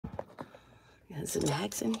Is the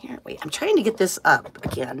mags in here? Wait, I'm trying to get this up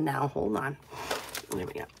again now. Hold on. There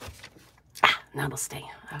we go. Ah, now it'll stay.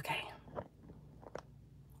 Okay.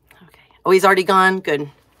 Okay. Oh, he's already gone? Good.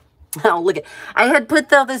 Oh, look at, I had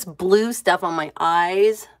put all this blue stuff on my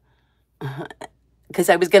eyes because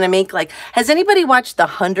I was going to make like, has anybody watched The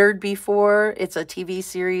 100 before? It's a TV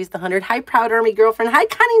series, The 100. Hi, Proud Army Girlfriend. Hi,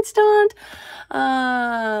 Cunning Stunt.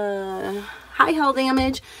 Hi, Hell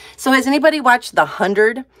Damage. So has anybody watched The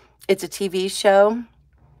 100? It's a TV show.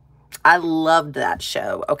 I loved that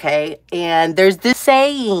show, okay? And there's this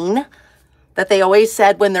saying that they always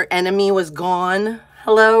said when their enemy was gone.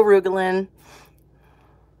 Hello, Rugelin.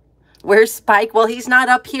 Where's Spike? Well, he's not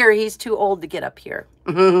up here. He's too old to get up here.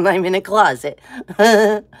 I'm in a closet.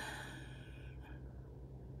 Got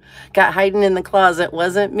hiding in the closet.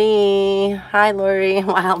 Wasn't me. Hi, Lori.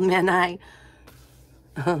 Wild man, I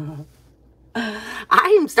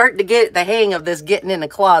am starting to get the hang of this getting in a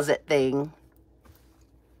closet thing.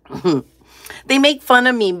 They make fun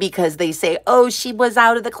of me because they say, oh, she was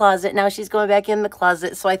out of the closet. Now she's going back in the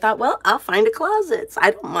closet. So I thought, well, I'll find a closet.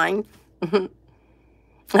 I don't mind.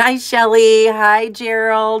 Hi, Shelly. Hi,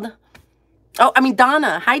 Gerald. Oh, I mean,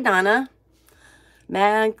 Donna. Hi, Donna.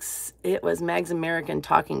 Mags. It was Mags American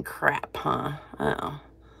talking crap, huh? Oh.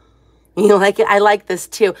 You like it? I like this,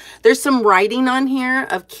 too. There's some writing on here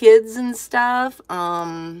of kids and stuff.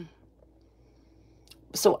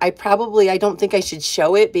 So I don't think I should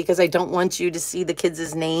show it because I don't want you to see the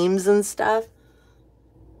kids' names and stuff.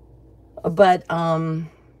 But,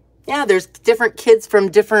 yeah, there's different kids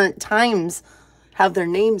from different times have their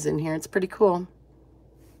names in here. It's pretty cool.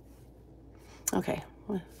 Okay.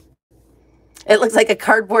 It looks like a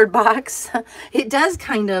cardboard box. It does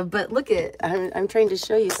kind of, but look at, I'm trying to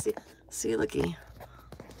show you. See, looky.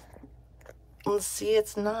 Let's see,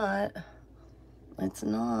 it's not. It's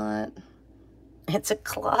not. It's a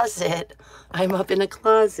closet. I'm up in a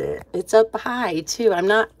closet. It's up high too. I'm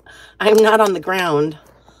not on the ground.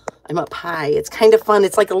 I'm up high. It's kind of fun.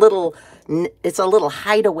 It's like it's a little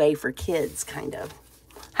hideaway for kids, kind of.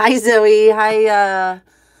 Hi, Zoe. Hi,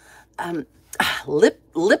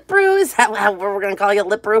 Lipru? Is that what we're going to call you,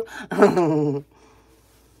 Lipru?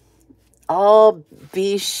 All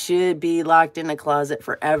bees should be locked in a closet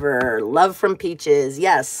forever. Love from Peaches.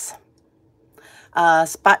 Yes.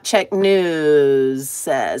 Spot Check News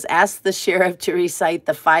says, ask the sheriff to recite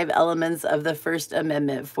the 5 elements of the First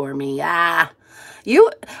Amendment for me.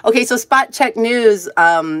 Okay, so Spot Check News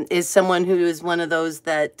is someone who is one of those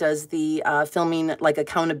that does the filming, like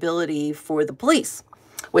accountability for the police,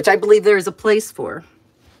 which I believe there is a place for.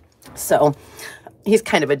 So he's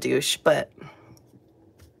kind of a douche, but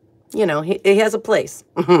you know, he has a place,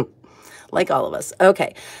 like all of us.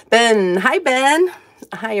 Okay, Ben. Hi, Ben.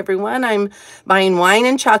 Hi, everyone. I'm buying wine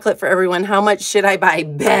and chocolate for everyone. How much should I buy?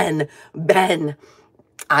 Ben,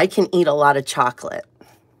 I can eat a lot of chocolate.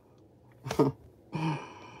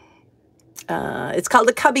 It's called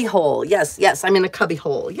a cubby hole. Yes, I'm in a cubby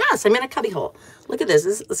hole. Yes, I'm in a cubby hole. Look at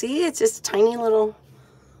this. See, it's just a tiny little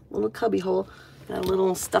cubby hole. Got a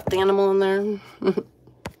little stuffed animal in there.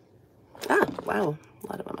 Ah, wow. A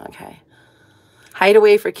lot of them. Okay.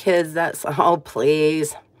 Hideaway for kids. That's, oh,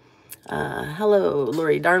 please. Hello,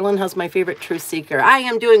 Lori Darlin. How's my favorite truth seeker? I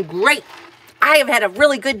am doing great. I have had a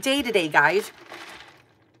really good day today, guys.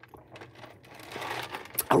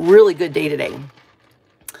 A really good day today.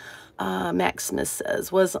 Max Smith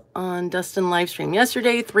says, was on Dustin live stream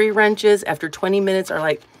yesterday. 3 wrenches after 20 minutes are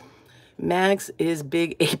like, Max is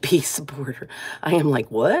big AP supporter. I am like,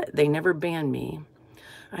 what? They never banned me.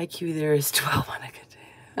 IQ there is 12 on a good day.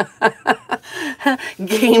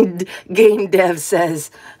 Game dev says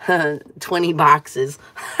 20 boxes.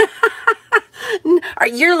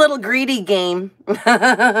 You're a little greedy, game.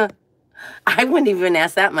 I wouldn't even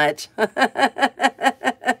ask that much.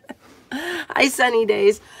 Hi, Sunny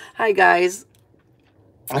Days. Hi, guys.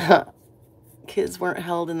 Kids weren't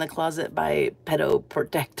held in the closet by pedo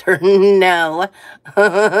protector. No.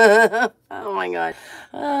 Oh, my God.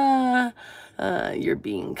 You're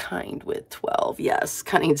being kind with 12. Yes,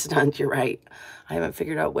 cunning stunt, you're right. I haven't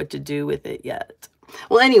figured out what to do with it yet.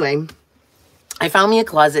 Well, anyway, I found me a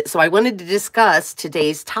closet. So I wanted to discuss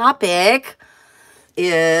today's topic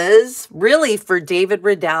is really for David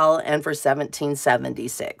Riddell and for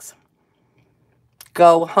 1776.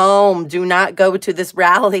 Go home. Do not go to this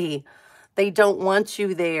rally. They don't want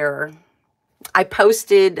you there. I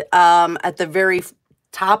posted at the very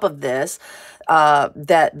top of this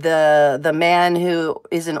that the man who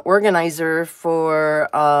is an organizer for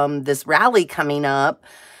this rally coming up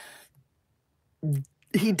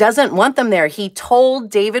He doesn't want them there. He told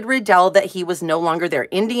David Riddell that he was no longer there.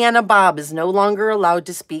 Indiana Bob is no longer allowed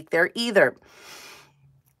to speak there either.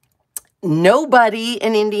 Nobody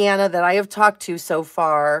in Indiana that I have talked to so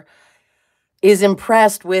far is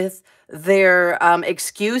impressed with their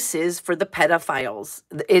excuses for the pedophiles.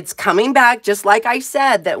 It's coming back, just like I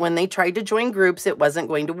said, that when they tried to join groups, it wasn't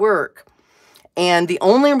going to work. And the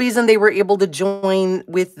only reason they were able to join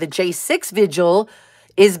with the J6 vigil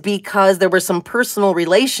is because there were some personal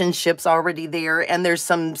relationships already there, and there's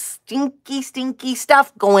some stinky, stinky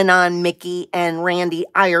stuff going on, Mickey and Randy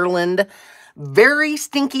Ireland. Very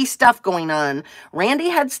stinky stuff going on. Randy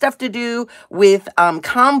had stuff to do with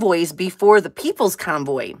convoys before the People's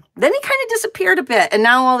Convoy. Then he kind of disappeared a bit, and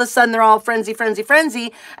now all of a sudden they're all frenzy,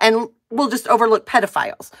 and we'll just overlook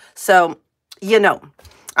pedophiles. So, you know,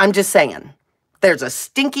 I'm just saying. There's a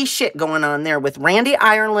stinky shit going on there with Randy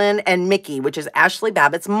Ireland and Mickey, which is Ashley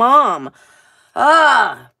Babbitt's mom.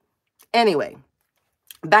 Anyway,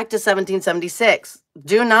 back to 1776.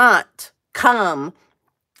 Do not come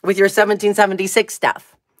with your 1776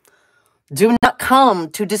 stuff. Do not come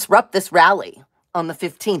to disrupt this rally on the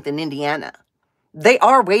 15th in Indiana. They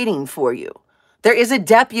are waiting for you. There is a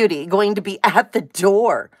deputy going to be at the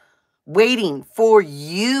door waiting for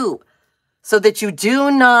you, so that you do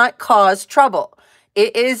not cause trouble.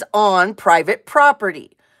 It is on private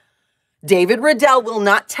property. David Riddell will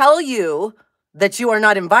not tell you that you are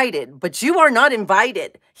not invited, but you are not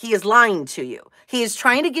invited. He is lying to you. He is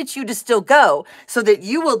trying to get you to still go so that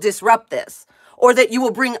you will disrupt this, or that you will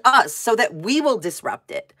bring us so that we will disrupt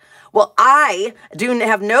it. Well, I do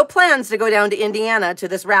have no plans to go down to Indiana to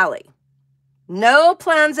this rally. No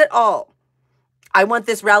plans at all. I want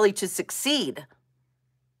this rally to succeed.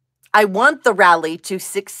 I want the rally to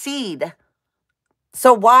succeed.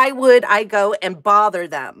 So why would I go and bother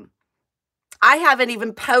them? I haven't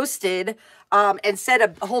even posted and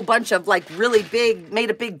said a whole bunch of made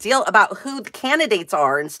a big deal about who the candidates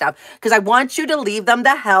are and stuff, because I want you to leave them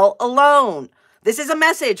the hell alone. This is a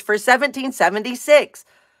message for 1776.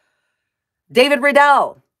 David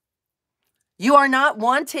Riddell, you are not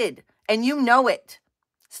wanted, and you know it.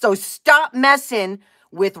 So stop messing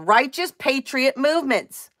with righteous patriot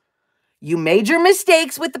movements. You made your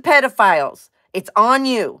mistakes with the pedophiles. It's on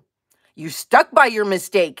you. You stuck by your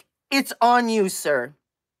mistake. It's on you, sir.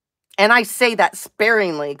 And I say that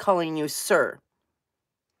sparingly, calling you sir.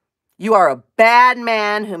 You are a bad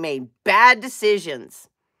man who made bad decisions.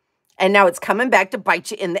 And now it's coming back to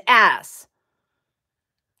bite you in the ass.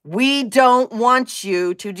 We don't want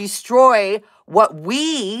you to destroy what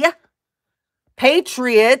we,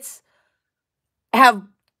 patriots, have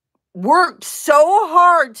worked so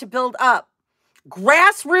hard to build up.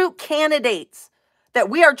 Grassroots candidates that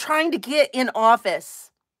we are trying to get in office.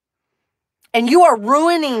 And you are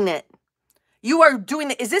ruining it. You are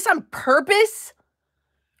doing it. Is this on purpose?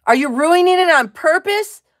 Are you ruining it on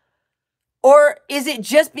purpose? Or is it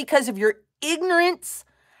just because of your ignorance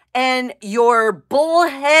and your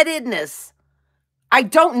bullheadedness? I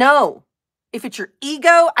don't know. If it's your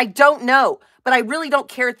ego, I don't know. But I really don't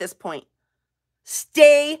care at this point.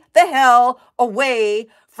 Stay the hell away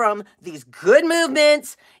from these good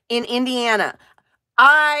movements in Indiana.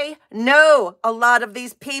 I know a lot of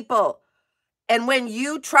these people. And when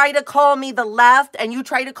you try to call me the left and you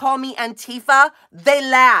try to call me Antifa, they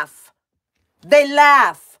laugh. They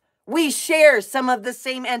laugh. We share some of the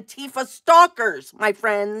same Antifa stalkers, my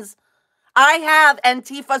friends. I have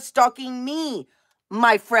Antifa stalking me,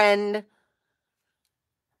 my friend.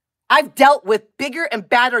 I've dealt with bigger and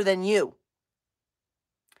badder than you.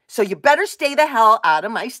 So you better stay the hell out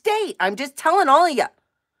of my state. I'm just telling all of you.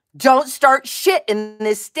 Don't start shit in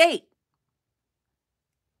this state.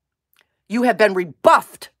 You have been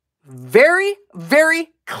rebuffed very, very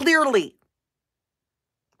clearly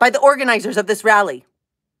by the organizers of this rally.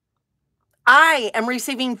 I am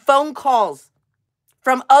receiving phone calls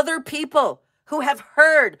from other people who have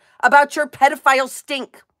heard about your pedophile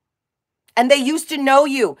stink. And they used to know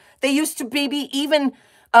you. They used to maybe even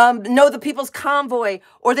know the People's Convoy,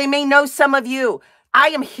 or they may know some of you. I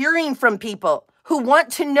am hearing from people who want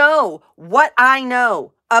to know what I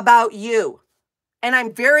know about you. And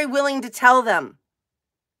I'm very willing to tell them.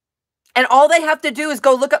 And all they have to do is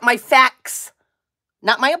go look at my facts,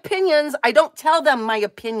 not my opinions. I don't tell them my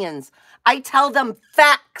opinions. I tell them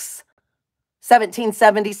facts.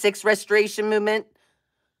 1776 Restoration Movement.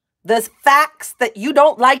 The facts that you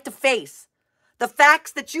don't like to face. The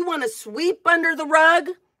facts that you want to sweep under the rug.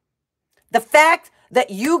 The fact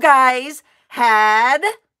that you guys had,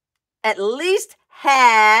 at least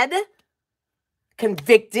had,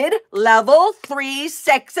 convicted level 3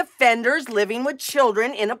 sex offenders living with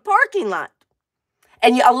children in a parking lot.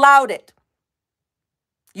 And you allowed it.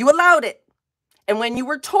 You allowed it. And when you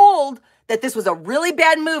were told that this was a really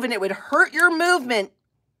bad move and it would hurt your movement,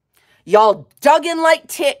 y'all dug in like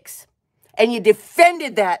ticks. And you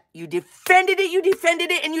defended that. You defended it, you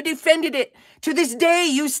defended it, and you defended it. To this day,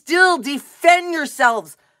 you still defend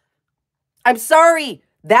yourselves. I'm sorry.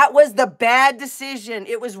 That was the bad decision.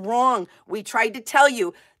 It was wrong. We tried to tell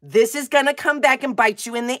you, this is going to come back and bite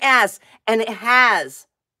you in the ass. And it has.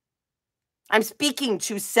 I'm speaking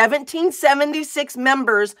to 1776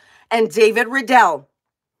 members and David Riddell.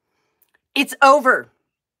 It's over.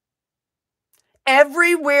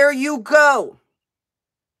 Everywhere you go,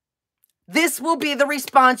 this will be the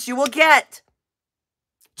response you will get.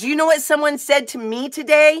 Do you know what someone said to me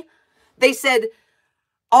today? They said,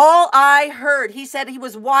 all I heard, he said he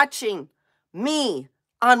was watching me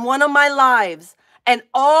on one of my lives, and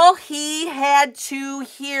all he had to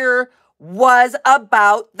hear was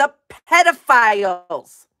about the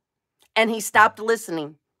pedophiles. And he stopped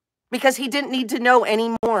listening because he didn't need to know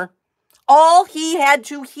anymore. All he had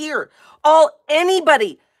to hear, all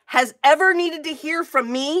anybody has ever needed to hear from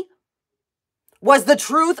me was the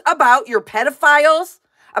truth about your pedophiles,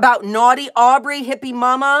 about naughty Aubrey, hippie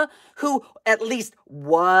mama, who at least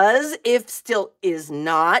was, if still is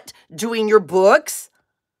not, doing your books,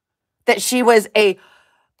 that she was a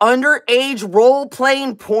underage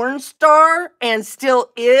role-playing porn star and still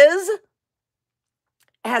is,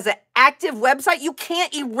 has an active website. You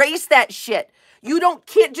can't erase that shit. You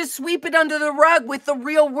can't just sweep it under the rug with the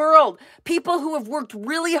real world. People who have worked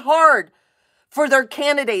really hard for their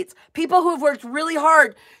candidates, people who have worked really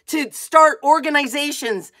hard to start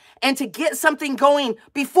organizations and to get something going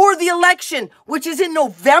before the election, which is in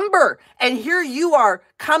November. And here you are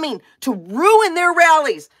coming to ruin their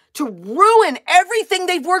rallies, to ruin everything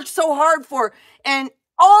they've worked so hard for. And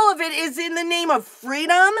all of it is in the name of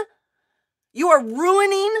freedom. You are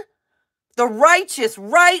ruining the righteous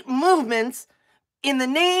right movements in the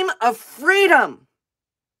name of freedom.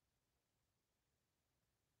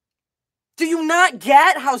 Do you not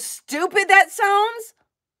get how stupid that sounds?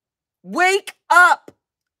 Wake up.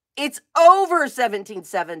 It's over,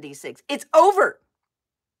 1776. It's over.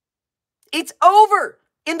 It's over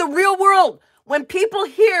in the real world. When people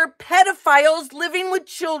hear pedophiles living with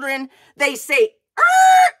children, they say,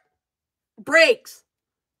 brakes.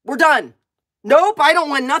 We're done. Nope, I don't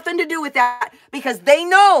want nothing to do with that, because they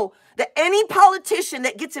know that any politician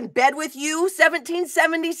that gets in bed with you,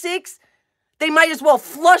 1776, they might as well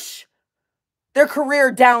flush their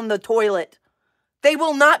career down the toilet. They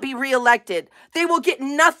will not be reelected. They will get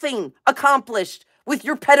nothing accomplished with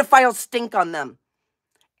your pedophile stink on them.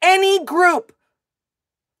 Any group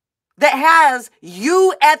that has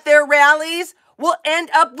you at their rallies will end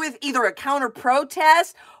up with either a counter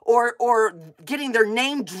protest or getting their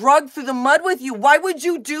name drugged through the mud with you. Why would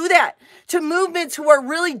you do that to movements who are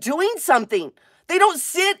really doing something? They don't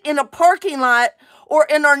sit in a parking lot or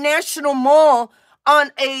in our national mall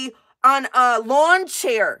on a lawn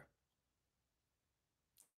chair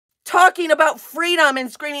talking about freedom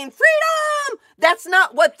and screaming, freedom! That's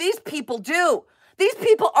not what these people do. These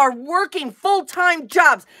people are working full-time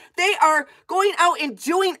jobs. They are going out and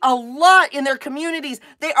doing a lot in their communities.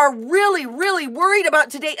 They are really, really worried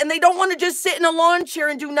about today, and they don't want to just sit in a lawn chair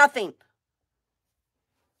and do nothing.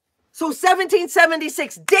 So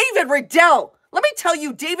 1776, David Riddell. Let me tell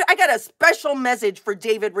you, David, I got a special message for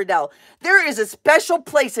David Riddell. There is a special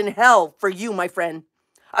place in hell for you, my friend.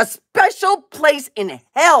 A special place in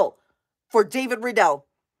hell for David Riddell.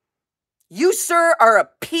 You, sir, are a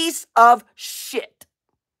piece of shit.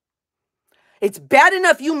 It's bad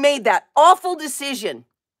enough you made that awful decision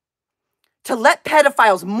to let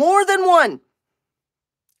pedophiles, more than one,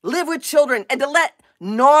 live with children, and to let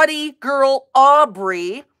naughty girl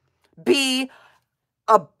Aubrey be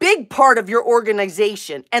a big part of your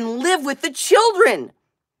organization and live with the children.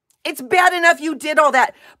 It's bad enough you did all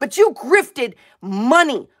that, but you grifted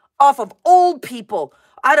money off of old people,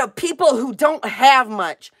 out of people who don't have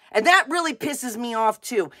much. And that really pisses me off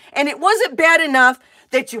too. And it wasn't bad enough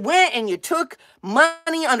that you went and you took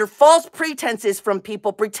money under false pretenses from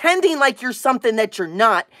people, pretending like you're something that you're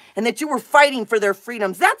not, and that you were fighting for their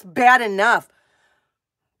freedoms. That's bad enough.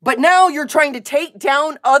 But now you're trying to take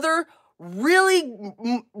down other really,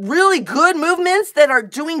 really good movements that are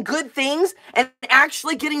doing good things and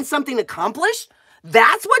actually getting something accomplished.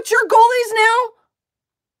 That's what your goal is now?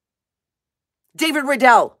 David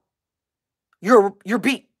Riddell, you're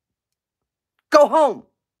beat. Go home.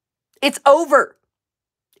 It's over.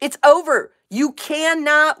 It's over. You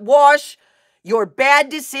cannot wash your bad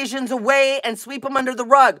decisions away and sweep them under the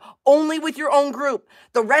rug, only with your own group.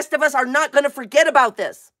 The rest of us are not going to forget about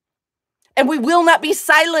this. And we will not be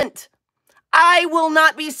silent. I will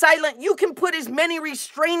not be silent. You can put as many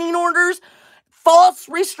restraining orders, false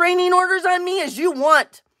restraining orders on me as you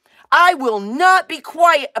want. I will not be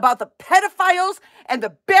quiet about the pedophiles and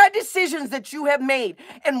the bad decisions that you have made.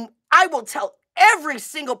 And I will tell every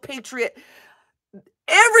single patriot,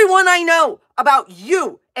 everyone I know about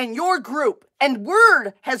you and your group. And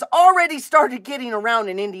word has already started getting around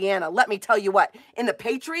in Indiana. Let me tell you what, in the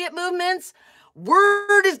patriot movements,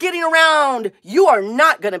 word is getting around. You are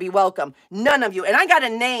not going to be welcome. None of you. And I got a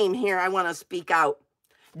name here I want to speak out.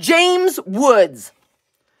 James Woods.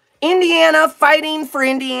 Indiana, fighting for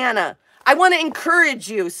Indiana. I want to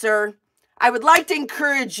encourage you, sir. I would like to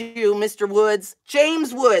encourage you, Mr. Woods,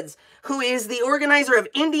 James Woods, who is the organizer of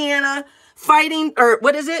Indiana fighting, or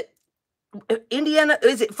what is it? Indiana,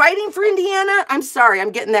 is it Fighting for Indiana? I'm sorry,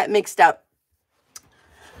 I'm getting that mixed up.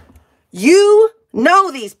 You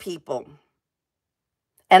know these people.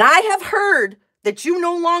 And I have heard that you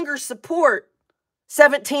no longer support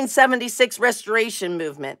 1776 restoration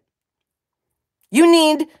movement. You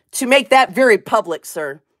need to make that very public,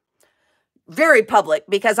 sir. Very public,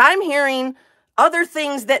 because I'm hearing other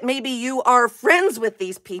things that maybe you are friends with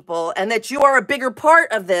these people and that you are a bigger part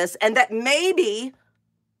of this and that maybe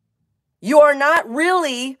you are not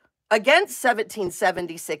really against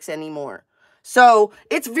 1776 anymore. So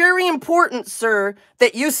it's very important, sir,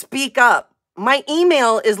 that you speak up. My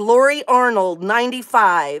email is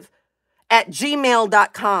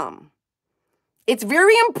loriarnold95@gmail.com. It's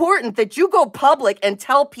very important that you go public and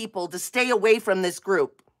tell people to stay away from this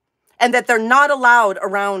group and that they're not allowed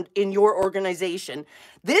around in your organization.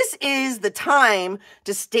 This is the time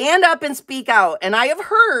to stand up and speak out. And I have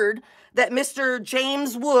heard that Mr.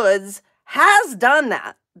 James Woods has done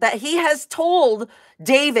that he has told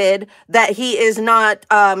David that he is not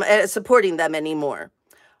supporting them anymore.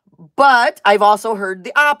 But I've also heard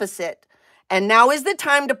the opposite. And now is the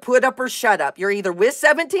time to put up or shut up. You're either with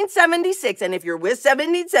 1776, and if you're with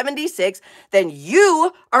 1776, then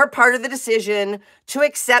you are part of the decision to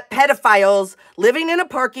accept pedophiles living in a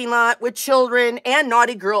parking lot with children and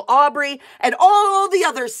naughty girl Aubrey and all the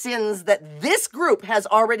other sins that this group has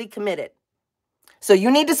already committed. So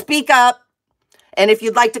you need to speak up. And if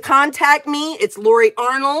you'd like to contact me, it's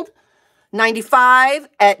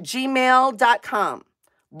loriarnold95@gmail.com.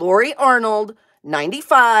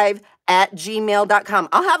 loriarnold95@gmail.com.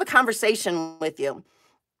 I'll have a conversation with you.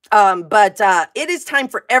 But it is time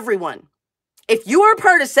for everyone. If you are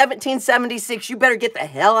part of 1776, you better get the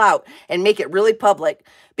hell out and make it really public,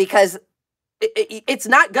 because it's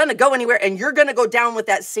not going to go anywhere, and you're going to go down with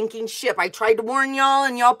that sinking ship. I tried to warn y'all,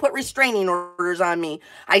 and y'all put restraining orders on me.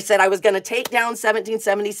 I said I was going to take down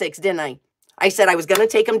 1776, didn't I? I said I was going to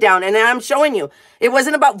take them down, and I'm showing you. It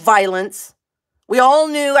wasn't about violence. We all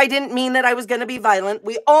knew I didn't mean that I was going to be violent.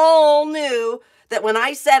 We all knew that when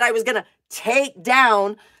I said I was going to take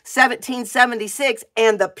down 1776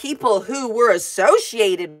 and the people who were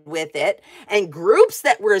associated with it and groups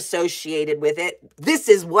that were associated with it, this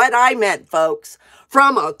is what I meant, folks.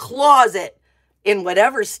 From a closet in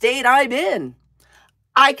whatever state I'm in,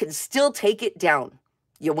 I could still take it down.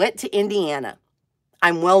 You went to Indiana.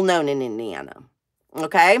 I'm well known in Indiana.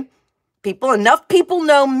 Okay? Enough people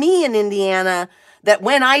know me in Indiana that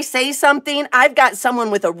when I say something, I've got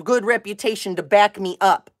someone with a good reputation to back me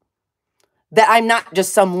up. That I'm not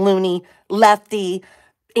just some loony, lefty,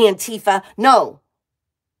 Antifa. No,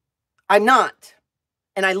 I'm not.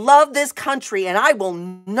 And I love this country, and I will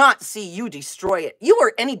not see you destroy it. You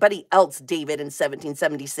or anybody else, David, in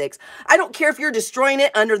 1776. I don't care if you're destroying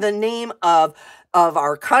it under the name of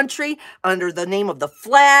our country, under the name of the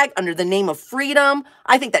flag, under the name of freedom.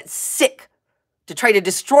 I think that's sick to try to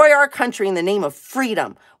destroy our country in the name of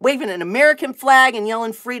freedom. Waving an American flag and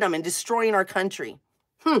yelling freedom and destroying our country.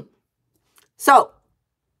 So,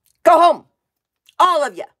 go home. All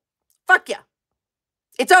of you. Fuck ya.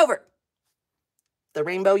 It's over. The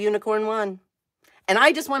Rainbow Unicorn won. And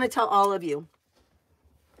I just want to tell all of you,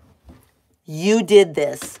 you did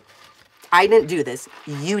this. I didn't do this.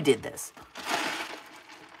 You did this.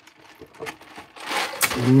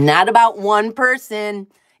 Not about one person.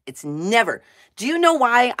 It's never. Do you know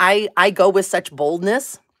why I go with such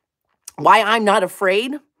boldness? Why I'm not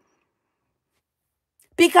afraid?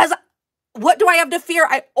 Because what do I have to fear?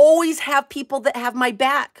 I always have people that have my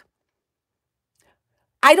back.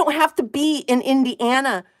 I don't have to be in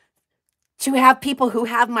Indiana to have people who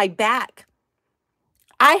have my back.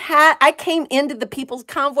 I came into the People's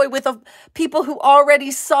Convoy with people who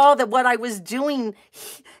already saw that what I was doing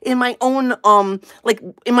in my own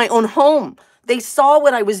in my own home. They saw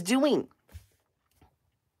what I was doing.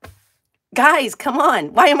 Guys, come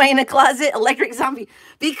on. Why am I in a closet? Electric zombie.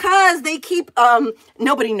 Because they keep,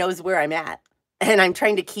 nobody knows where I'm at. And I'm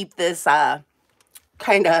trying to keep this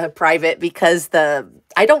kind of private because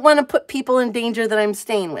I don't want to put people in danger that I'm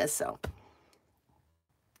staying with, so.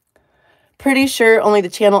 Pretty sure only the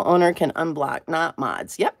channel owner can unblock, not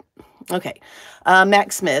mods. Yep. Okay.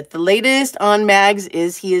 Max Smith. The latest on Mags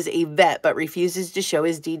is he is a vet, but refuses to show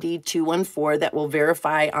his DD-214 that will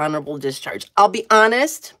verify honorable discharge. I'll be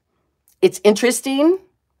honest. It's interesting.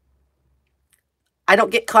 I don't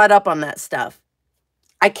get caught up on that stuff.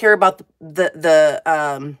 I care about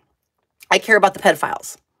I care about the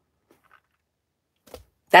pedophiles.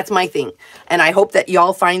 That's my thing. And I hope that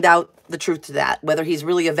y'all find out the truth to that, whether he's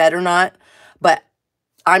really a vet or not. But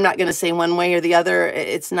I'm not going to say one way or the other.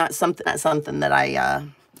 It's not something that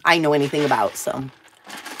I know anything about. So,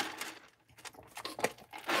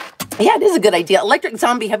 yeah, it is a good idea. Electric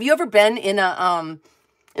zombie. Have you ever been in a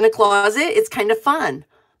closet? It's kind of fun.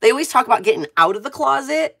 They always talk about getting out of the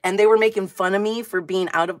closet, and they were making fun of me for being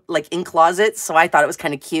out of, like, in closets. So I thought it was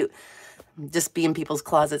kind of cute. Just be in people's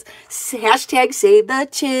closets. Hashtag save the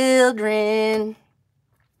children.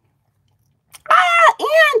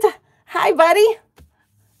 And hi, buddy.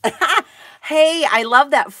 Hey, I love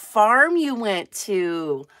that farm you went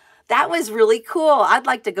to. That was really cool. I'd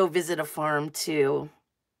like to go visit a farm too.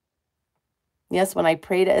 Yes, when I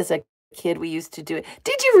prayed as a kid, we used to do it.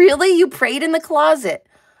 Did you really? You prayed in the closet?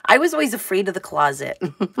 I was always afraid of the closet.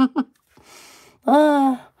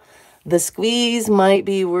 The squeeze might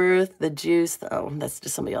be worth the juice. Oh, that's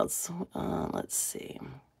just somebody else. Let's see.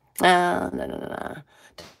 No.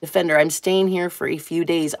 Defender, I'm staying here for a few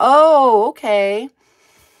days. Oh, okay.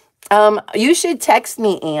 You should text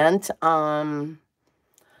me, Aunt.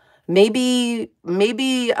 Maybe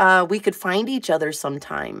we could find each other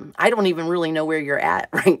sometime. I don't even really know where you're at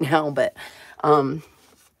right now, but I'm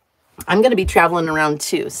going to be traveling around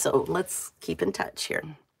too. So let's keep in touch here.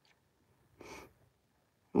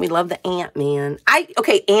 We love the ant, man.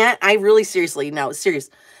 Okay, ant, I really seriously, no, serious.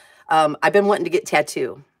 I've been wanting to get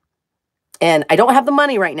tattoo. And I don't have the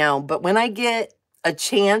money right now, but when I get a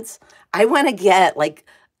chance, I want to get like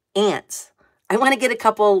ants. I want to get a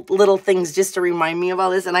couple little things just to remind me of all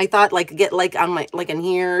this. And I thought like get like on my, like in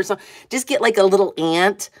here or something, just get like a little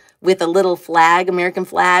ant with a little flag, American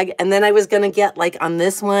flag. And then I was going to get like on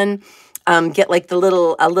this one, get like a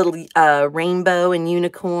little rainbow and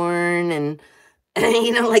unicorn and,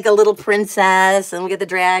 you know, like a little princess, and we get the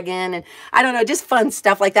dragon, and I don't know, just fun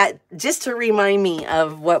stuff like that, just to remind me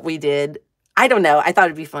of what we did. I don't know. I thought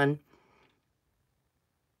it'd be fun.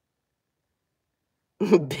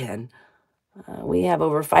 Ben, we have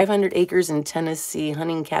over 500 acres in Tennessee,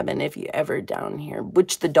 hunting cabin if you ever down here.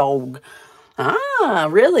 Butch the dog. Ah,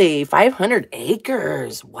 really? 500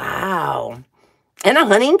 acres. Wow. And a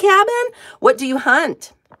hunting cabin? What do you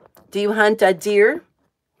hunt? Do you hunt a deer?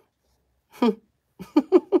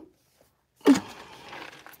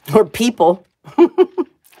 Or people.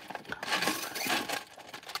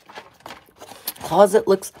 Closet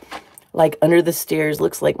looks like under the stairs.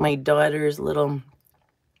 Looks like my daughter's little.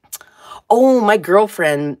 Oh, my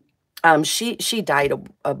girlfriend. She died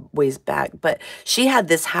a ways back, but she had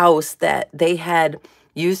this house that they had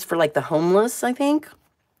used for like the homeless. I think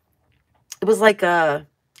it was like a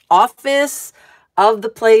office of the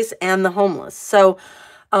place and the homeless. So,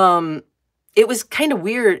 it was kind of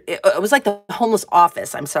weird. It was like the homeless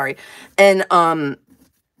office, I'm sorry. And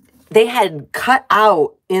they had cut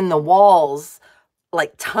out in the walls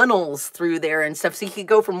like tunnels through there and stuff. So you could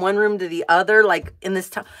go from one room to the other, like in this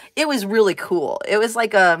tunnel. It was really cool. It was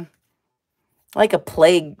like a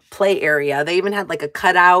play area. They even had like a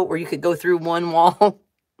cutout where you could go through one wall.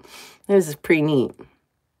 It was pretty neat.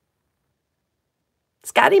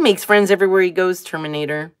 Scotty makes friends everywhere he goes,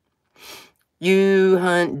 Terminator. You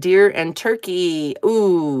hunt deer and turkey.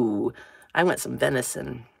 Ooh, I want some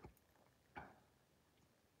venison.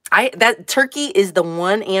 That turkey is the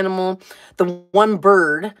one animal, the one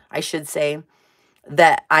bird, I should say,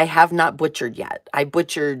 that I have not butchered yet. I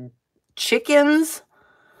butchered chickens,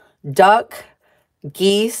 duck,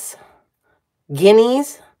 geese,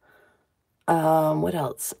 guineas. What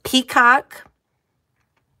else? Peacock.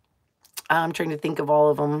 I'm trying to think of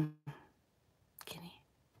all of them.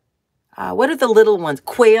 What are the little ones?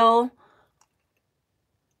 Quail.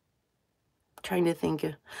 Trying to think.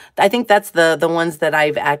 I think that's the ones that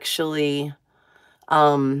I've actually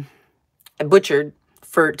butchered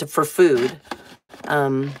for food.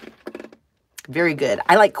 Very good.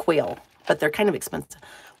 I like quail, but they're kind of expensive.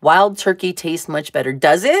 Wild turkey tastes much better.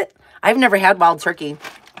 Does it? I've never had wild turkey.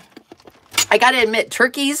 I got to admit,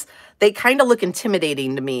 turkeys, they kind of look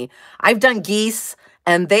intimidating to me. I've done geese,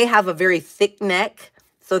 and they have a very thick neck,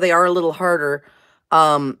 so they are a little harder.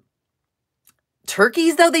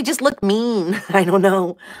 Turkeys, though, they just look mean. I don't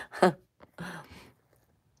know.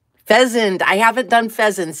 Pheasant. I haven't done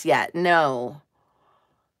pheasants yet. No.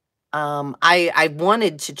 I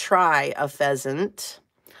wanted to try a pheasant.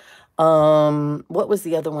 What was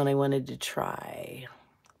the other one I wanted to try?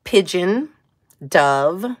 Pigeon,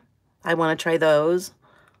 dove. I want to try those.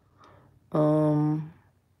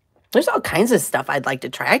 There's all kinds of stuff I'd like to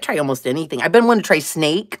try. I try almost anything. I've been wanting to try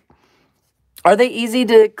snake. Are they easy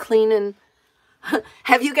to clean? And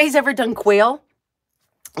have you guys ever done quail?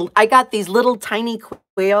 I got these little tiny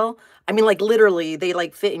quail. I mean, like literally, they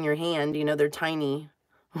like fit in your hand. You know, they're tiny.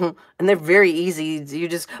 And they're very easy.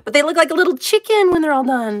 But they look like a little chicken when they're all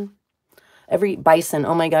done. Every bison.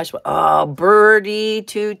 Oh my gosh. Oh, birdie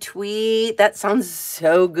to tweet. That sounds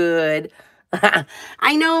so good.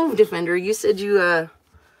 I know, Defender. You said you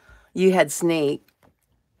had snake.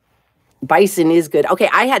 Bison is good. Okay,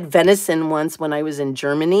 I had venison once when I was in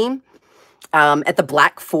Germany, at the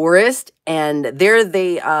Black Forest, and there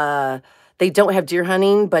they don't have deer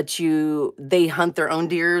hunting, but they hunt their own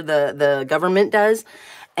deer. The government does.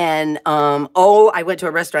 And I went to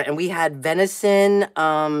a restaurant and we had venison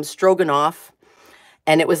stroganoff,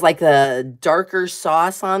 and it was like a darker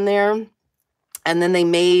sauce on there. And then they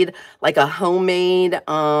made like a homemade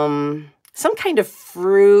some kind of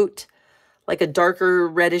fruit, like a darker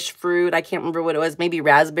reddish fruit. I can't remember what it was, maybe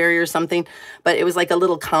raspberry or something, but it was like a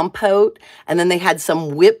little compote. And then they had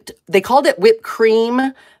some they called it whipped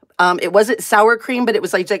cream. It wasn't sour cream, but it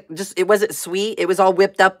was it wasn't sweet. It was all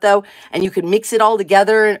whipped up though. And you could mix it all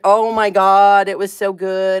together. And oh my God, it was so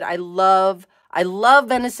good. I love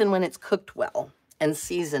venison when it's cooked well and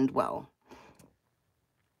seasoned well.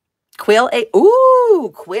 Quail egg.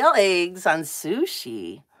 Ooh, quail eggs on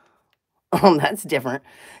sushi. Oh, that's different.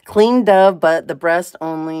 Clean dove, but the breast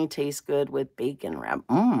only tastes good with bacon wrap.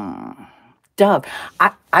 Dove.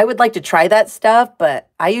 I would like to try that stuff, but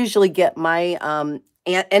I usually get my,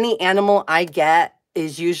 any animal I get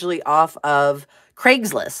is usually off of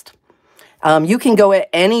Craigslist. You can go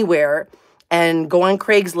anywhere and go on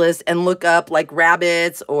Craigslist and look up like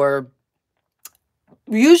rabbits, or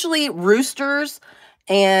usually roosters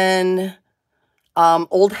and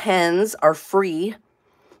old hens are free.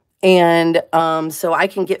 And so I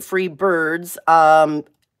can get free birds.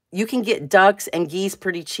 You can get ducks and geese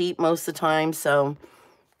pretty cheap most of the time. So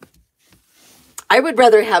I would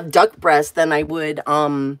rather have duck breast than I would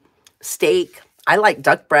steak. I like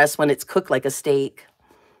duck breast when it's cooked like a steak.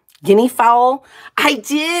 Guinea fowl.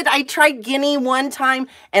 I tried guinea one time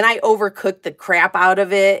and I overcooked the crap out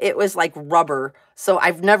of it. It was like rubber. So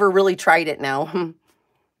I've never really tried it now.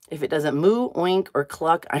 If it doesn't moo, oink, or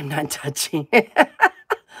cluck, I'm not touching it.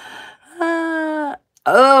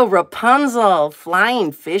 Oh, Rapunzel,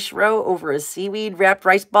 flying fish roe over a seaweed wrapped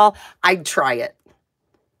rice ball. I'd try it.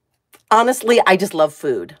 Honestly, I just love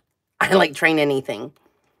food. I like trying anything.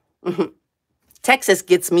 Texas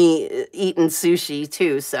gets me eating sushi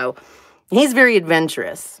too, so he's very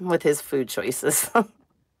adventurous with his food choices.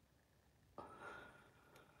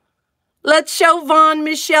 Let's show Von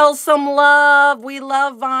Michelle some love. We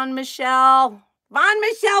love Von Michelle. Von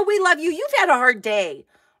Michelle, we love you. You've had a hard day.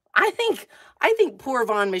 I think poor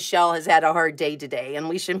Von Michelle has had a hard day today, and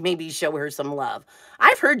we should maybe show her some love.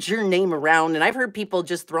 I've heard your name around, and I've heard people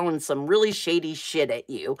just throwing some really shady shit at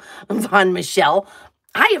you, Von Michelle.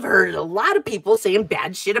 I have heard a lot of people saying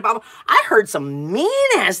bad shit about. I heard some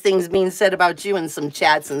mean-ass things being said about you in some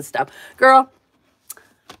chats and stuff. Girl,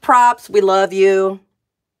 props. We love you.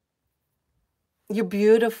 You're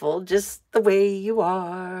beautiful just the way you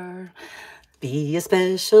are. Be a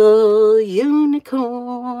special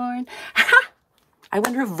unicorn. Ha! I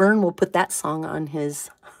wonder if Vern will put that song on his...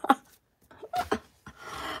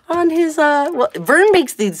 well, Vern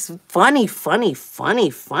makes these funny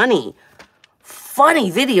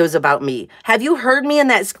videos about me. Have you heard me in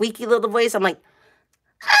that squeaky little voice? I'm like,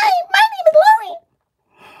 hi, my name is Lori.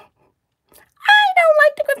 I don't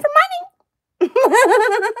like to cook for money.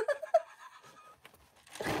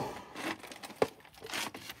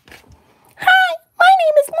 Hi, my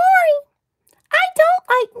name is Lori. I don't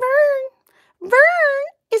like Vern. Vern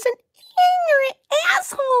is an ignorant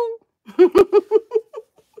asshole.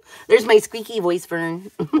 There's my squeaky voice,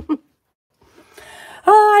 Vern.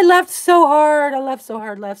 Oh, I laughed so hard.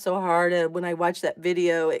 When I watched that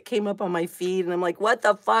video, it came up on my feed, and I'm like, what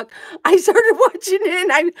the fuck? I started watching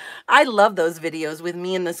it, and I love those videos with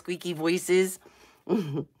me and the squeaky voices.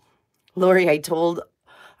 Lori, I told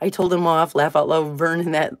him off, laugh out loud, Vern,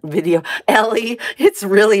 in that video. Ellie, it's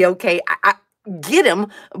really okay. get him,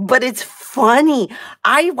 but it's funny.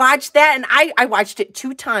 I watched that, and I watched it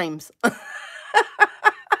 2 times. I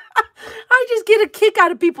just get a kick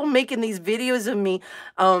out of people making these videos of me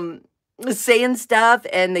saying stuff,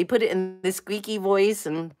 and they put it in this squeaky voice.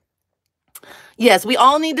 And yes, we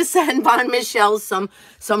all need to send Von Michelle some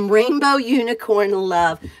rainbow unicorn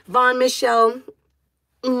love. Von Michelle,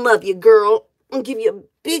 love you, girl. I'll give you a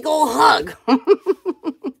big old hug.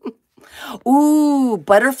 Ooh,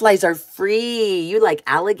 butterflies are free. You like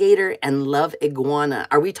alligator and love iguana.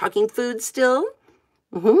 Are we talking food still?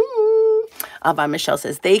 Von Michelle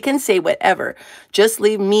says, they can say whatever. Just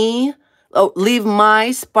leave my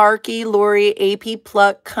Sparky, Lori, AP,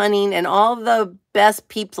 Pluck, Cunning, and all the best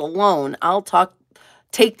peeps alone.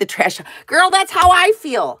 Take the trash out. Girl, that's how I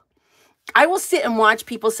feel. I will sit and watch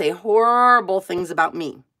people say horrible things about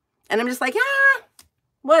me. And I'm just like,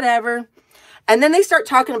 whatever. And then they start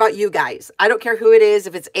talking about you guys. I don't care who it is,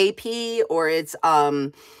 if it's AP or it's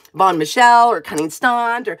Von Michelle or Cunning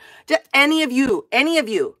Stunt or any of you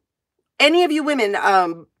women,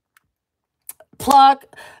 Pluck,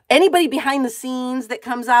 anybody behind the scenes that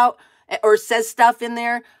comes out or says stuff in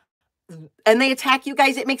there and they attack you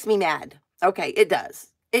guys, it makes me mad. Okay, it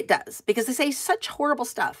does. It does. Because they say such horrible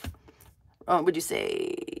stuff. Would you say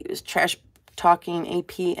it was trash talking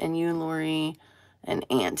AP and you, Lori, and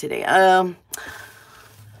Ann today? I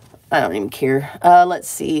don't even care. Let's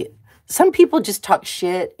see. Some people just talk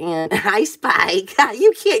shit. And hi, Spike.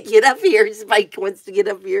 You can't get up here. Spike wants to get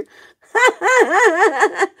up here.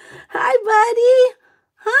 Hi, buddy.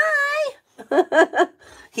 Hi.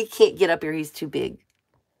 He can't get up here. He's too big.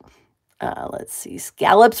 Let's see.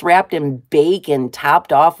 Scallops wrapped in bacon,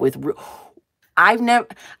 topped off with... I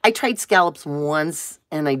tried scallops once,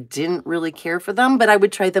 and I didn't really care for them, but I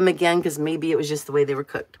would try them again because maybe it was just the way they were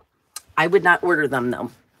cooked. I would not order them, though.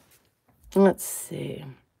 Let's see.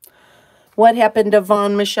 What happened to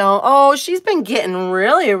Von Michelle? Oh, she's been getting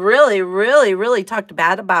really talked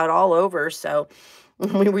bad about all over, so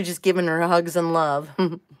we were just giving her hugs and love.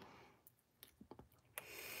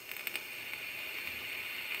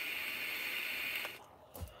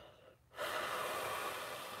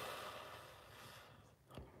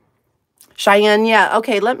 Cheyenne, yeah.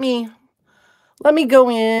 Okay, let me go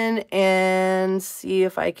in and see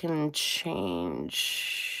if I can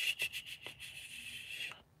change.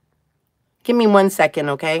 Give me 1 second,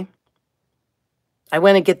 okay? I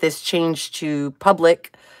want to get this changed to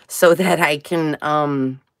public so that I can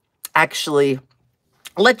actually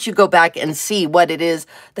let you go back and see what it is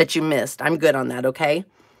that you missed. I'm good on that, okay?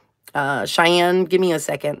 Cheyenne, give me a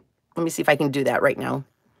second. Let me see if I can do that right now.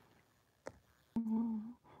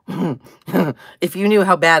 If you knew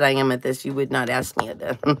how bad I am at this, you would not ask me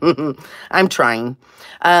that. I'm trying.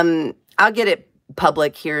 I'll get it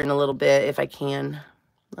public here in a little bit if I can.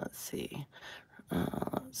 Let's see.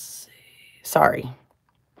 Sorry.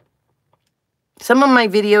 Some of my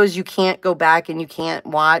videos you can't go back and you can't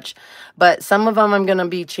watch, but some of them I'm going to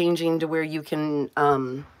be changing to where you can,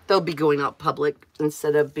 they'll be going out public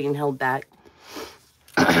instead of being held back.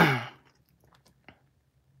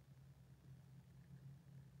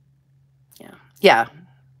 Yeah.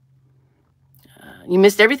 You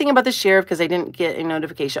missed everything about the sheriff because I didn't get a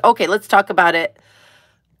notification. Okay, let's talk about it.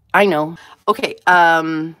 I know. Okay,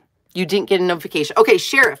 you didn't get a notification. Okay,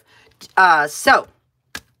 sheriff. So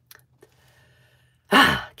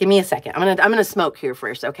give me a second. I'm gonna smoke here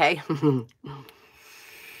first, okay?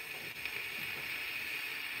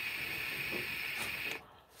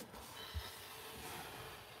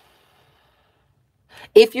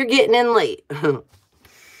 If you're getting in late.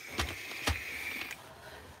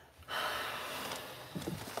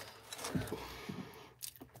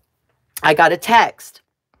 I got a text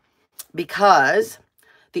because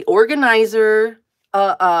the organizer,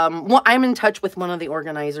 well, I'm in touch with one of the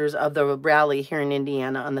organizers of the rally here in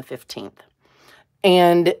Indiana on the 15th.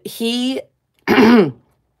 And he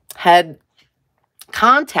had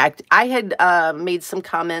I had made some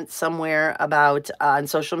comments somewhere about, on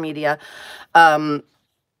social media,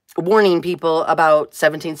 warning people about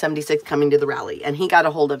 1776 coming to the rally, and he got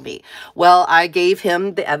a hold of me. Well, I gave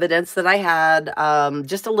him the evidence that I had,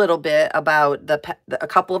 just a little bit about a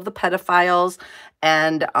couple of the pedophiles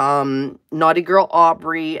and Naughty Girl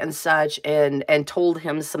Aubrey and such, and told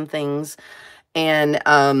him some things,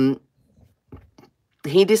 and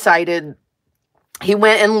he decided, he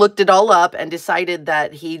went and looked it all up and decided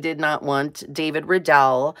that he did not want David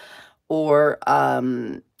Riddell or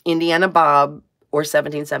Indiana Bob or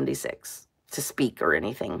 1776 to speak or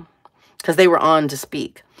anything, because they were on to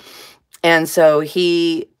speak. And so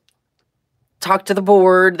he talked to the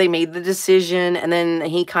board. They made the decision. And then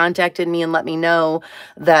he contacted me and let me know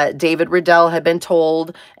that David Riddell had been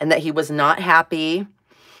told and that he was not happy.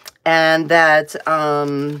 And that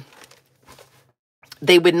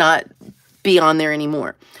they would not be on there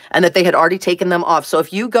anymore. And that they had already taken them off. So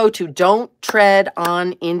if you go to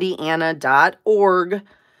don'ttreadonindiana.org,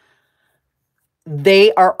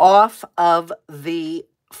 they are off of the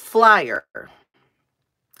flyer.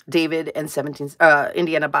 David and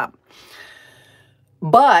Indiana Bob.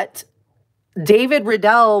 But David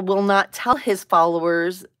Riddell will not tell his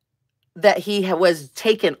followers that he was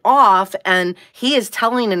taken off, and he is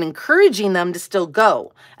telling and encouraging them to still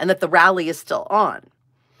go and that the rally is still on.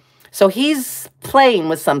 So he's playing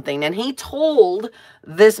with something, and he told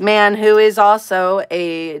this man who is also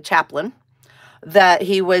a chaplain that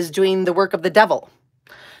he was doing the work of the devil.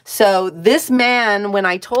 So this man, when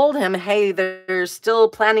I told him, hey, they're still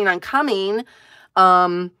planning on coming,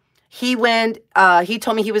 he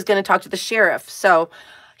told me he was going to talk to the sheriff. So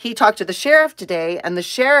he talked to the sheriff today, and the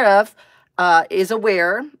sheriff is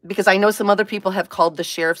aware, because I know some other people have called the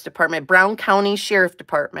sheriff's department, Brown County Sheriff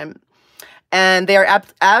Department, and they're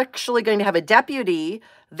actually going to have a deputy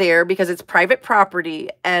there because it's private property,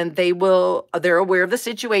 and they're aware of the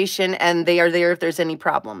situation, and they are there if there's any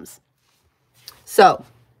problems. So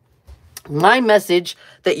my message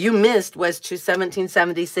that you missed was to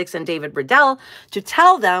 1776 and David Riddell to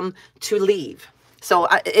tell them to leave. So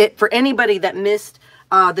for anybody that missed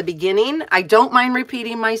the beginning, I don't mind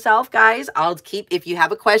repeating myself, guys. If you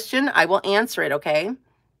have a question, I will answer it, okay?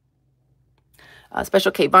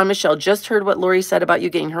 Special K. Von Michelle, just heard what Lori said about you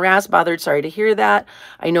getting harassed, bothered. Sorry to hear that.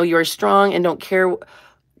 I know you are strong and don't care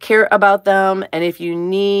about them. And if you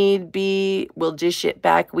need be, we'll dish it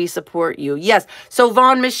back. We support you. Yes. So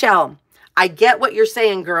Von Michelle, I get what you're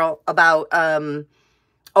saying, girl, about, don't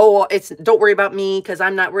worry about me because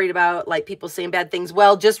I'm not worried about like people saying bad things.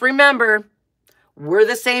 Well, just remember, we're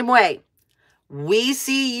the same way. We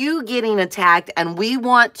see you getting attacked and we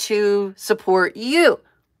want to support you.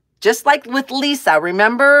 Just like with Lisa.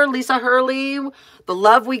 Remember Lisa Hurley? The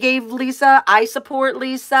love we gave Lisa. I support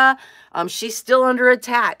Lisa. She's still under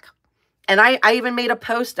attack. And I even made a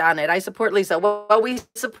post on it. I support Lisa. Well, we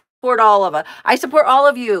support all of us. I support all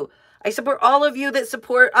of you. I support all of you that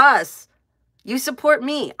support us. You support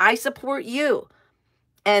me. I support you.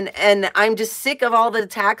 And I'm just sick of all the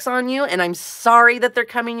attacks on you. And I'm sorry that they're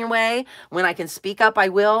coming your way. When I can speak up, I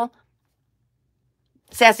will.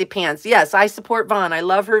 Sassy Pants. Yes, I support Vaughn. I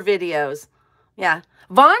love her videos. Yeah.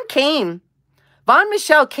 Vaughn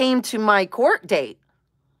Michelle came to my court date.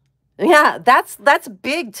 Yeah, that's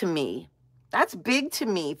big to me. That's big to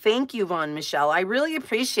me. Thank you, Vaughn Michelle. I really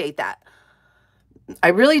appreciate that. I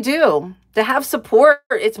really do. To have support.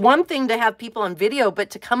 It's one thing to have people on video, but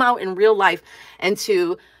to come out in real life and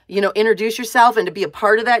to, introduce yourself and to be a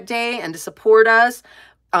part of that day and to support us,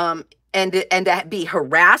 and to be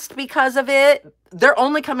harassed because of it. They're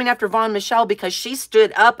only coming after Von Michelle because she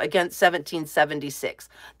stood up against 1776.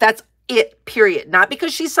 That's it, period. Not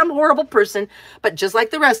because she's some horrible person, but just like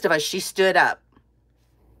the rest of us, she stood up.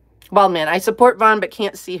 Well, man, I support Von, but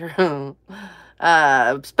can't see her.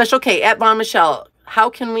 Special K, at Von Michelle. How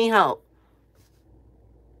can we help?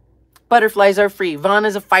 Butterflies are free. Von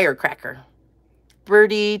is a firecracker.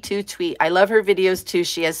 Birdie to tweet. I love her videos, too.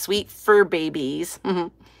 She has sweet fur babies.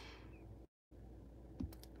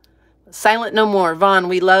 Silent no more. Vaughn,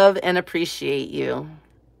 we love and appreciate you.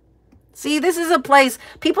 See, this is a place.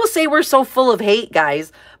 People say we're so full of hate,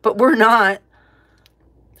 guys, but we're not.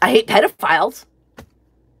 I hate pedophiles.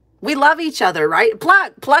 We love each other, right?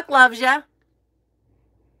 Pluck loves ya.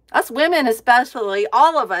 Us women especially,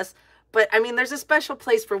 all of us. But, I mean, there's a special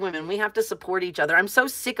place for women. We have to support each other. I'm so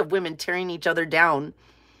sick of women tearing each other down.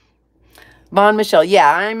 Vaughn Michelle,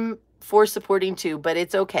 yeah, I'm for supporting too, but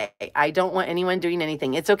it's okay. I don't want anyone doing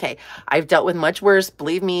anything. It's okay. I've dealt with much worse.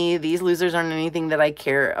 Believe me, these losers aren't anything that I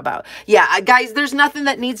care about. Yeah, guys, there's nothing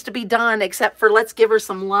that needs to be done except for let's give her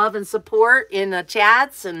some love and support in the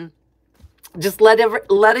chats and just let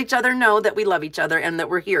each other know that we love each other and that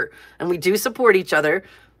we're here and we do support each other.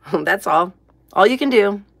 That's all. All you can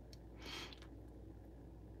do.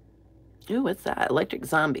 Ooh, what's that? Electric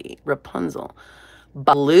Zombie. Rapunzel.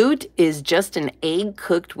 Balut is just an egg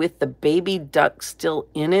cooked with the baby duck still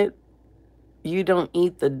in it. You don't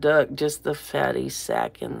eat the duck, just the fatty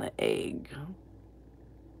sack in the egg.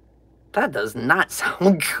 That does not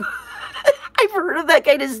sound good. I've heard of that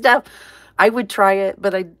kind of stuff. I would try it,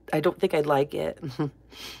 but I don't think I'd like it.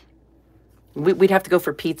 We'd have to go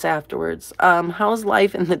for pizza afterwards. How's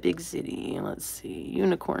life in the big city? Let's see.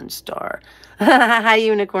 Unicorn Star. Hi,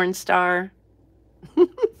 Unicorn Star.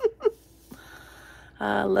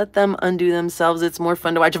 Let them undo themselves. It's more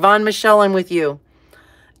fun to watch. Von Michelle, I'm with you.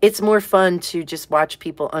 It's more fun to just watch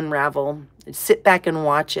people unravel. Sit back and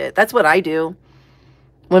watch it. That's what I do.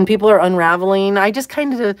 When people are unraveling, I just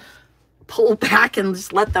kind of pull back and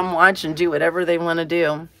just let them watch and do whatever they want to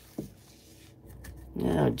do.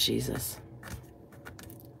 Oh, Jesus.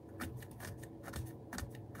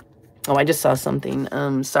 Oh, I just saw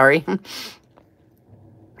something. Sorry.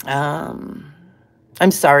 I'm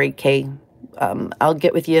sorry, Kay. I'll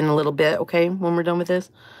get with you in a little bit, okay, when we're done with this.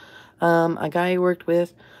 A guy I worked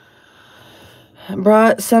with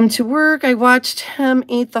brought some to work. I watched him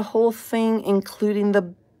eat the whole thing, including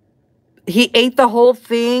the... He ate the whole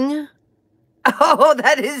thing? Oh,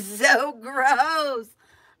 that is so gross.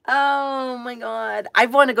 Oh, my God. I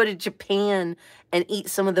want to go to Japan and eat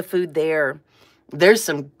some of the food there. There's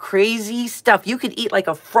some crazy stuff. You could eat like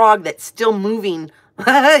a frog that's still moving.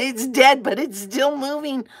 It's dead, but it's still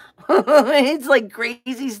moving. It's like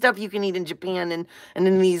crazy stuff you can eat in Japan and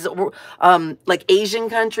in these like Asian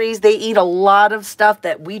countries. They eat a lot of stuff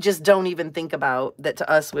that we just don't even think about, that to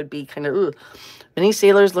us would be kind of, ugh. Many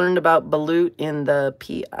sailors learned about balut in the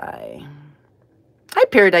PI. Hi,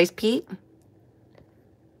 Paradise Pete.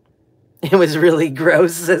 It was really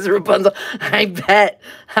gross, says Rapunzel. I bet.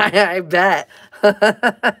 I bet.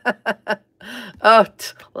 Oh,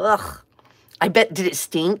 ugh. I bet, did it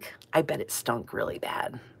stink? I bet it stunk really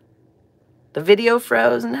bad. The video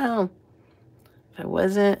froze? No. If I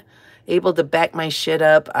wasn't able to back my shit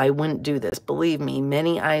up, I wouldn't do this. Believe me,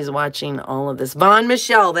 many eyes watching all of this. Von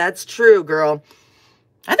Michelle, that's true, girl.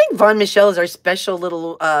 I think Von Michelle is our special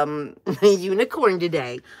little unicorn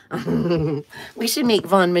today. We should make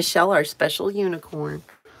Von Michelle our special unicorn.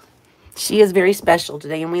 She is very special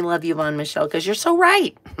today, and we love you, Von Michelle, because you're so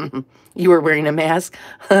right. You were wearing a mask.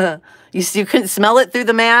 You couldn't smell it through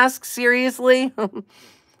the mask? Seriously?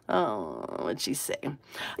 Oh, what'd she say?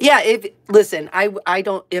 Yeah, listen, I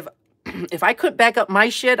don't, if I couldn't back up my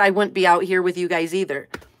shit, I wouldn't be out here with you guys either.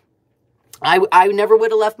 I never would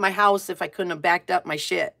have left my house if I couldn't have backed up my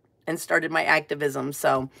shit and started my activism.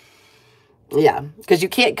 So, yeah, because you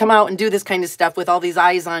can't come out and do this kind of stuff with all these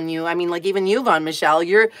eyes on you. I mean, like even you, Von Michelle,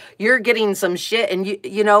 you're getting some shit, and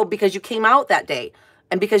you know, because you came out that day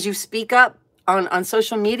and because you speak up on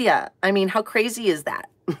social media. I mean, how crazy is that?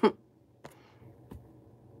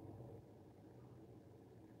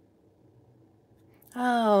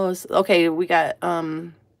 Oh, okay, we got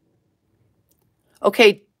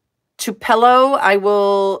okay, Tupelo, I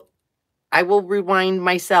will rewind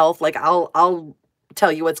myself. Like I'll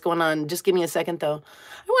tell you what's going on. Just give me a second though.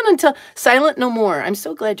 I want to tell Silent No More. I'm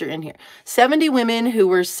so glad you're in here. 70 women who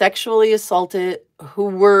were sexual assault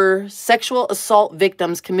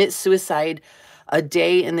victims commit suicide a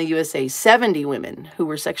day in the USA. 70 women who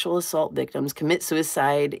were sexual assault victims commit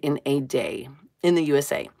suicide in a day in the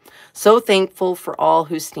USA. So thankful for all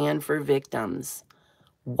who stand for victims.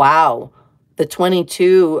 Wow. The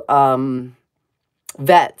 22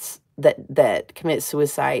 vets that commit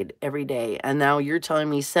suicide every day. And now you're telling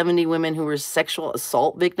me 70 women who were sexual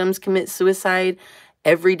assault victims commit suicide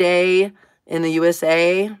every day in the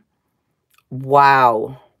USA?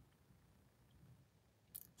 Wow.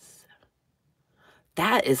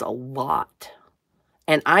 That is a lot.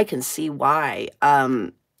 And I can see why.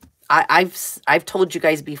 I've told you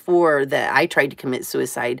guys before that I tried to commit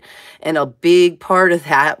suicide, and a big part of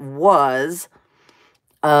that was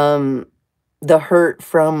the hurt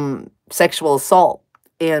from sexual assault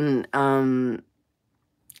and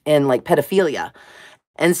like pedophilia.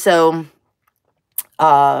 And so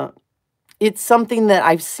it's something that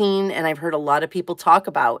I've seen and I've heard a lot of people talk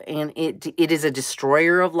about, and it is a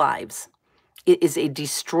destroyer of lives. It is a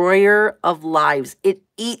destroyer of lives. It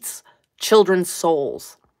eats children's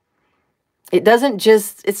souls.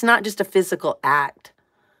 It's not just a physical act.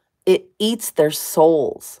 It eats their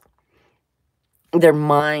souls, their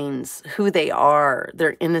minds, who they are,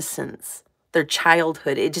 their innocence, their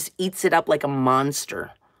childhood. It just eats it up like a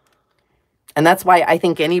monster. And that's why I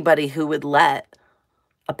think anybody who would let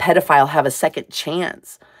a pedophile have a second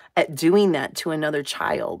chance at doing that to another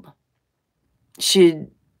child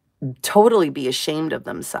should totally be ashamed of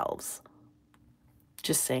themselves.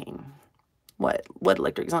 Just saying. What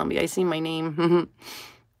Electric Zombie? I see my name.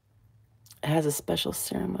 It has a special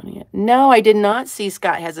ceremony. No, I did not see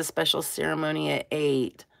Scott has a special ceremony at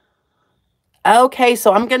 8. Okay,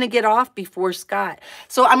 so I'm going to get off before Scott.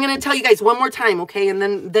 So I'm going to tell you guys one more time, okay? And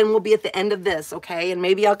then we'll be at the end of this, okay? And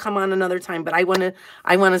maybe I'll come on another time, but I want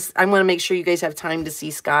to make sure you guys have time to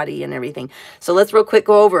see Scotty and everything. So let's real quick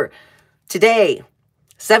go over. Today,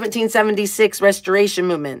 1776 Restoration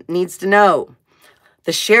Movement needs to know.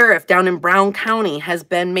 The sheriff down in Brown County has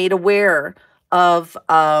been made aware of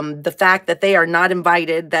the fact that they are not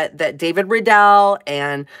invited, that David Riddell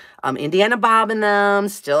and Indiana Bob and them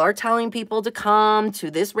still are telling people to come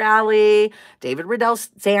to this rally. David Riddell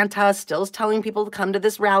Santa still is telling people to come to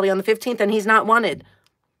this rally on the 15th, and he's not wanted.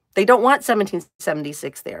 They don't want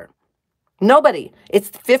 1776 there. Nobody. It's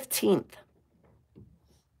the 15th.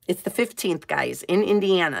 It's the 15th, guys, in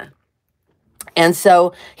Indiana. And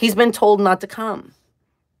so he's been told not to come.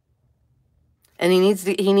 And he needs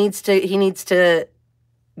to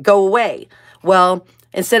go away. Well,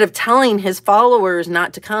 instead of telling his followers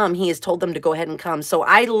not to come, he has told them to go ahead and come. So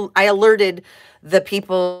I alerted the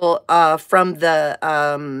people from the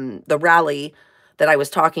rally that I was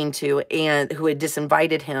talking to and who had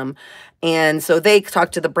disinvited him. And so they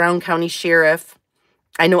talked to the Brown County Sheriff.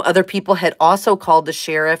 I know other people had also called the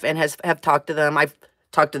sheriff and have talked to them. I've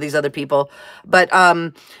talked to these other people. But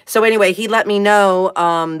so anyway, he let me know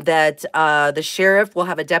that the sheriff will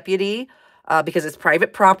have a deputy because it's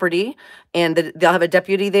private property, and they'll have a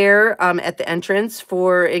deputy there at the entrance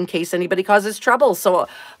for in case anybody causes trouble. So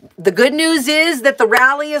the good news is that the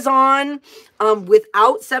rally is on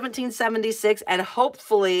without 1776, and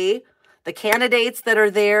hopefully the candidates that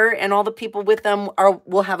are there and all the people with them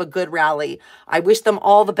will have a good rally. I wish them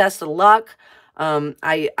all the best of luck.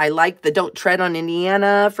 I like the Don't Tread on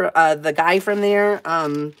Indiana for the guy from there.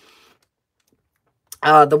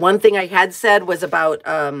 The one thing I had said was about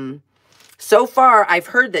so far I've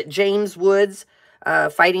heard that James Woods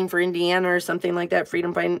Fighting for Indiana or something like that,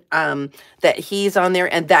 Freedom Fighting, that he's on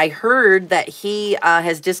there, and I heard that he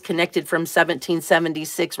has disconnected from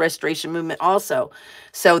 1776 Restoration Movement also.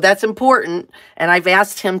 So that's important, and I've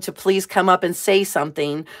asked him to please come up and say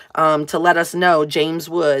something to let us know, James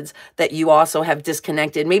Woods, that you also have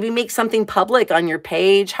disconnected. Maybe make something public on your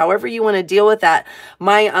page, however you want to deal with that.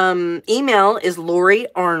 My email is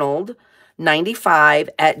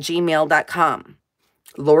LoriArnold95@gmail.com.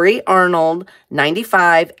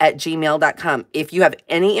 LoriArnold95@gmail.com. If you have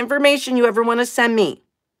any information you ever want to send me,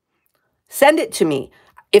 send it to me.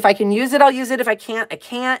 If I can use it, I'll use it. If I can't, I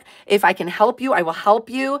can't. If I can help you, I will help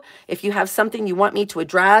you. If you have something you want me to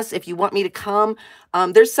address, if you want me to come,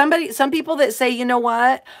 there's some people that say, you know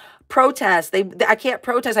what? Protest. I can't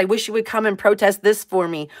protest. I wish you would come and protest this for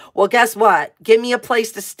me. Well, guess what? Give me a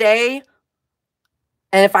place to stay.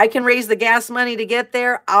 And if I can raise the gas money to get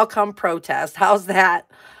there, I'll come protest. How's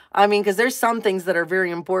that? I mean, because there's some things that are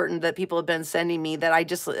very important that people have been sending me that I'm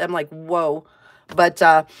like, whoa. But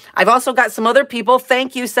I've also got some other people.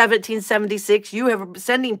 Thank you, 1776. You have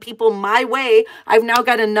sending people my way. I've now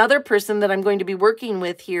got another person that I'm going to be working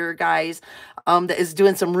with here, guys, that is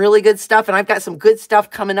doing some really good stuff. And I've got some good stuff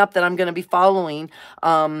coming up that I'm going to be following.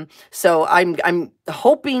 So I'm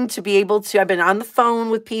hoping to be able to, I've been on the phone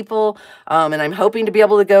with people, and I'm hoping to be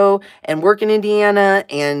able to go and work in Indiana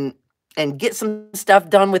and get some stuff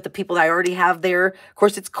done with the people that I already have there. Of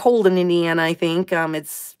course, it's cold in Indiana, I think.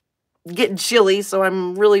 It's getting chilly, so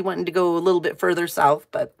I'm really wanting to go a little bit further south.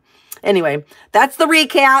 But anyway, that's the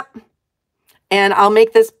recap. And I'll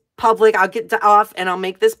make this public. I'll get off and I'll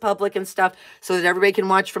make this public and stuff so that everybody can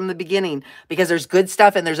watch from the beginning, because there's good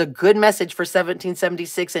stuff and there's a good message for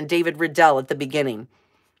 1776 and David Riddell at the beginning.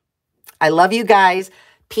 I love you guys.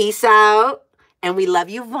 Peace out. And we love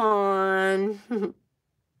you, Vaughn.